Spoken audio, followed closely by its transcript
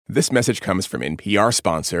This message comes from NPR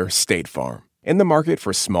sponsor State Farm. In the market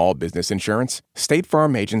for small business insurance, State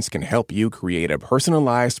Farm agents can help you create a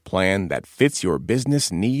personalized plan that fits your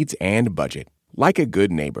business needs and budget. Like a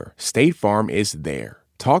good neighbor, State Farm is there.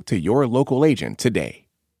 Talk to your local agent today.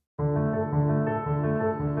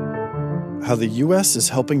 How the U.S. is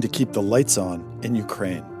helping to keep the lights on in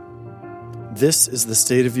Ukraine. This is the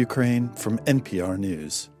State of Ukraine from NPR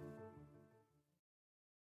News.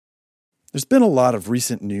 There's been a lot of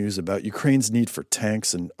recent news about Ukraine's need for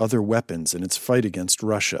tanks and other weapons in its fight against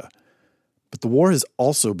Russia. But the war has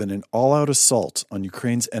also been an all-out assault on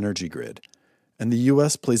Ukraine's energy grid, and the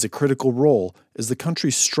U.S. plays a critical role as the country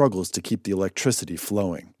struggles to keep the electricity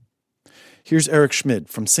flowing. Here's Eric Schmid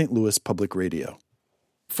from St. Louis Public Radio.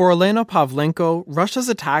 For Elena Pavlenko, Russia's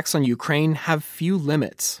attacks on Ukraine have few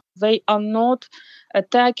limits. They are not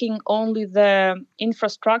attacking only the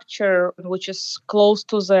infrastructure, which is close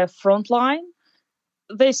to the front line.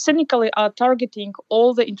 They cynically are targeting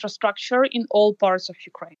all the infrastructure in all parts of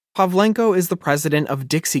Ukraine. Pavlenko is the president of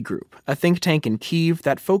Dixie Group, a think tank in Kyiv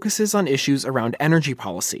that focuses on issues around energy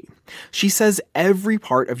policy. She says every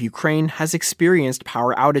part of Ukraine has experienced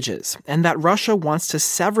power outages, and that Russia wants to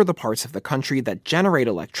sever the parts of the country that generate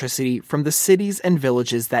electricity from the cities and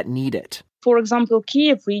villages that need it. For example,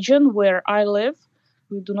 Kyiv region, where I live,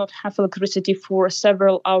 we do not have electricity for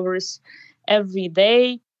several hours every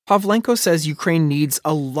day. Pavlenko says Ukraine needs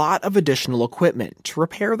a lot of additional equipment to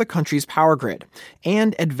repair the country's power grid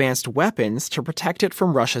and advanced weapons to protect it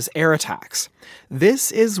from Russia's air attacks.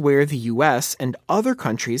 This is where the U.S. and other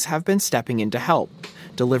countries have been stepping in to help,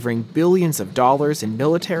 delivering billions of dollars in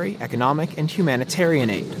military, economic, and humanitarian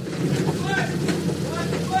aid.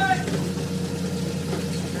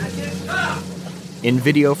 In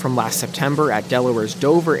video from last September at Delaware's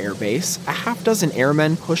Dover Air Base, a half-dozen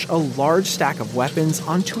airmen push a large stack of weapons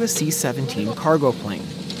onto a C-17 cargo plane.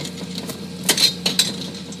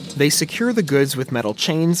 They secure the goods with metal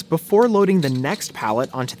chains before loading the next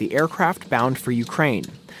pallet onto the aircraft bound for Ukraine.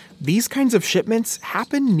 These kinds of shipments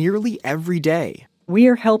happen nearly every day. We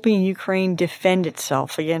are helping Ukraine defend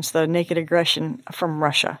itself against the naked aggression from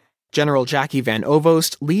Russia. General Jackie Van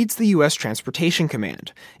Ovost leads the U.S. Transportation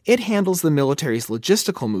Command. It handles the military's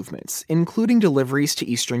logistical movements, including deliveries to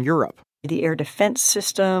Eastern Europe. The air defense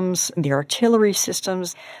systems, the artillery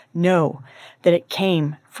systems know that it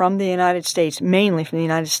came from the United States, mainly from the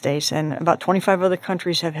United States, and about 25 other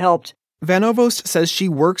countries have helped. Van Ovost says she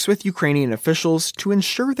works with Ukrainian officials to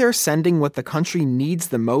ensure they're sending what the country needs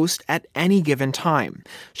the most at any given time.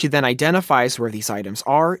 She then identifies where these items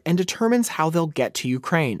are and determines how they'll get to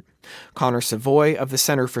Ukraine. Connor Savoy of the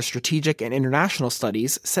Center for Strategic and International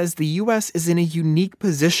Studies says the U.S. is in a unique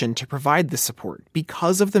position to provide this support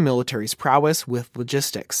because of the military's prowess with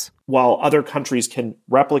logistics. While other countries can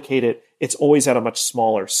replicate it, it's always at a much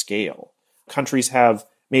smaller scale. Countries have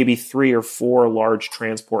maybe 3 or 4 large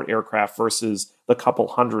transport aircraft versus the couple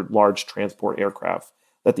hundred large transport aircraft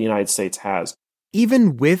that the United States has.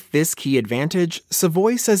 Even with this key advantage,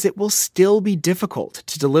 Savoy says it will still be difficult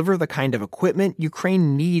to deliver the kind of equipment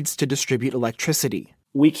Ukraine needs to distribute electricity.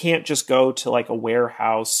 We can't just go to like a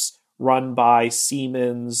warehouse run by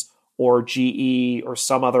Siemens or GE or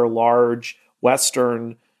some other large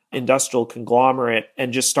Western industrial conglomerate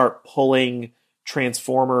and just start pulling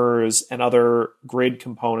transformers and other grid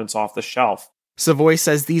components off the shelf. Savoy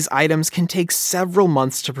says these items can take several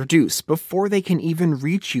months to produce before they can even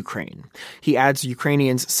reach Ukraine. He adds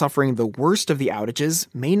Ukrainians suffering the worst of the outages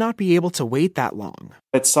may not be able to wait that long.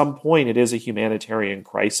 At some point, it is a humanitarian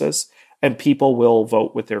crisis, and people will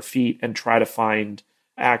vote with their feet and try to find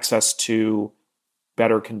access to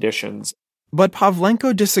better conditions. But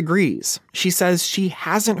Pavlenko disagrees. She says she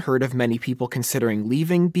hasn't heard of many people considering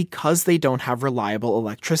leaving because they don't have reliable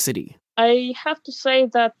electricity. I have to say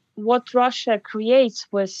that what Russia creates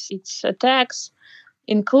with its attacks,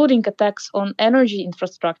 including attacks on energy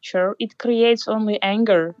infrastructure, it creates only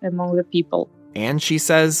anger among the people. And she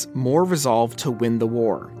says more resolve to win the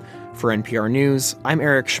war. For NPR News, I'm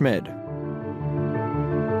Eric Schmid.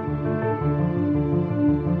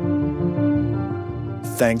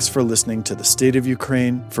 Thanks for listening to The State of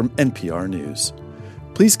Ukraine from NPR News.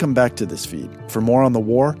 Please come back to this feed for more on the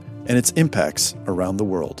war and its impacts around the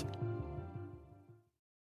world.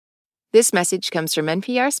 This message comes from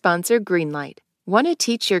NPR sponsor Greenlight. Want to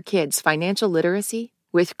teach your kids financial literacy?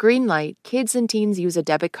 With Greenlight, kids and teens use a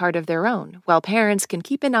debit card of their own, while parents can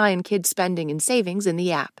keep an eye on kids' spending and savings in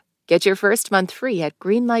the app. Get your first month free at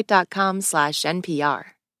greenlight.com/NPR.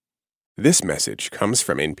 This message comes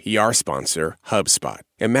from NPR sponsor HubSpot.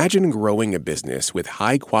 Imagine growing a business with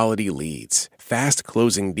high-quality leads,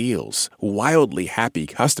 fast-closing deals, wildly happy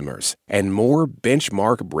customers, and more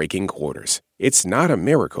benchmark-breaking quarters. It's not a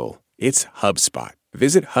miracle, it's HubSpot.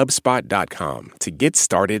 Visit HubSpot.com to get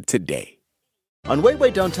started today. On Wait,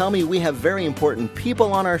 Wait, Don't Tell Me, we have very important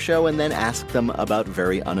people on our show and then ask them about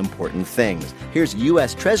very unimportant things. Here's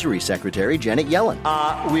U.S. Treasury Secretary Janet Yellen.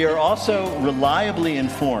 We are also reliably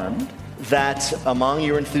informed that among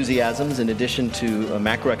your enthusiasms, in addition to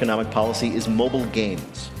macroeconomic policy, is mobile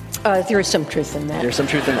games. There is some truth in that. There's some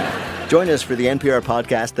truth in that. Join us for the NPR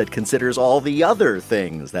podcast that considers all the other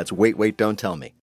things. That's Wait, Wait, Don't Tell Me.